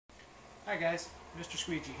Hi guys, Mr.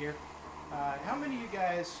 Squeegee here. How many of you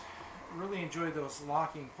guys really enjoy those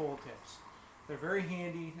locking pull tips? They're very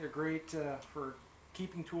handy. They're great for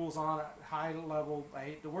keeping tools on at high level.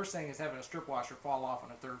 The worst thing is having a strip washer fall off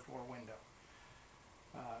on a third floor window.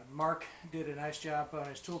 Mark did a nice job on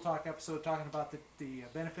his Tool Talk episode talking about the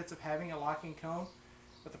benefits of having a locking cone.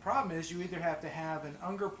 But the problem is you either have to have an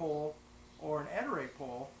Unger pole or an Ettore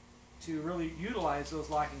pole to really utilize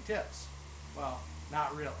those locking tips. Well,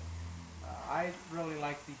 not really. I really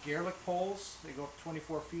like the Gerlich poles. They go up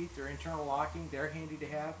 24 feet. They're internal locking. They're handy to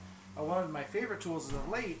have. One of my favorite tools as of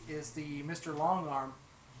late is the Mr. Longarm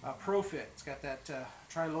Pro Fit. It's got that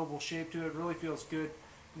trilobal shape to it. It really feels good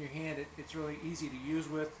in your hand. It's really easy to use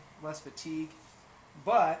with, less fatigue.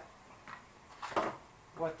 But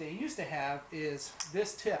what they used to have is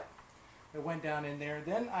this tip that went down in there.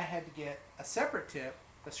 Then I had to get a separate tip,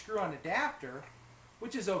 a screw-on adapter,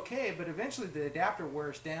 which is okay, but eventually the adapter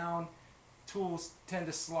wears down. Tools tend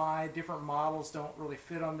to slide. Different models don't really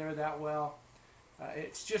fit on there that well.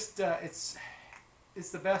 It's just it's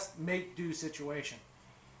the best make-do situation.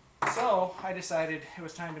 So I decided it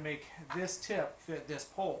was time to make this tip fit this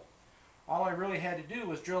pole. All I really had to do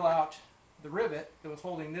was drill out the rivet that was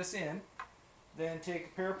holding this in, then take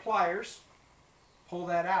a pair of pliers, pull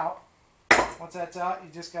that out. Once that's out, you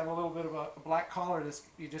just got a little bit of a black collar that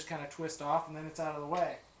you just kind of twist off, and then it's out of the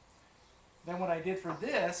way. Then what I did for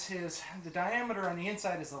this is the diameter on the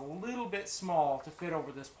inside is a little bit small to fit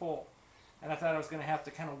over this pole. And I thought I was going to have to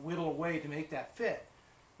kind of whittle away to make that fit.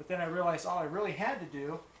 But then I realized all I really had to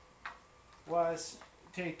do was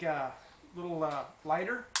take a little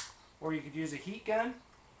lighter, or you could use a heat gun,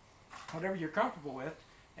 whatever you're comfortable with,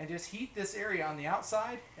 and just heat this area on the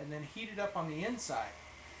outside and then heat it up on the inside.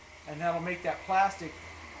 And that'll make that plastic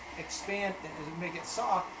expand and make it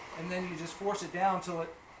soft, and then you just force it down until it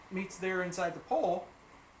meets there inside the pole,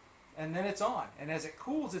 and then it's on. And as it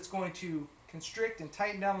cools, it's going to constrict and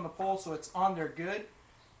tighten down on the pole so it's on there good.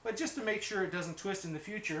 But just to make sure it doesn't twist in the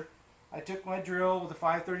future, I took my drill with a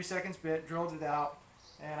 5/32 bit, drilled it out,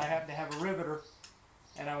 and I happened to have a riveter,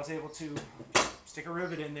 and I was able to stick a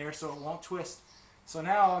rivet in there so it won't twist. So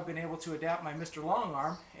now I've been able to adapt my Mr.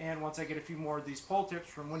 Longarm, and once I get a few more of these pole tips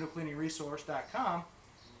from windowcleaningresource.com,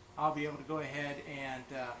 I'll be able to go ahead and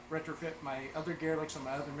retrofit my other Gerlichs and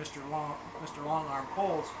my other Mr. Longarm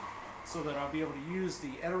poles so that I'll be able to use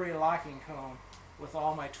the Ettore locking cone with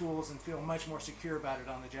all my tools and feel much more secure about it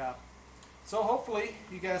on the job. So hopefully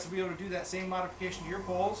you guys will be able to do that same modification to your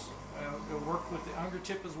poles. It'll work with the Unger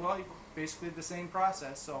tip as well. Basically the same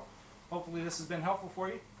process. So hopefully this has been helpful for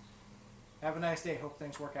you. Have a nice day. Hope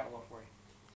things work out well for you.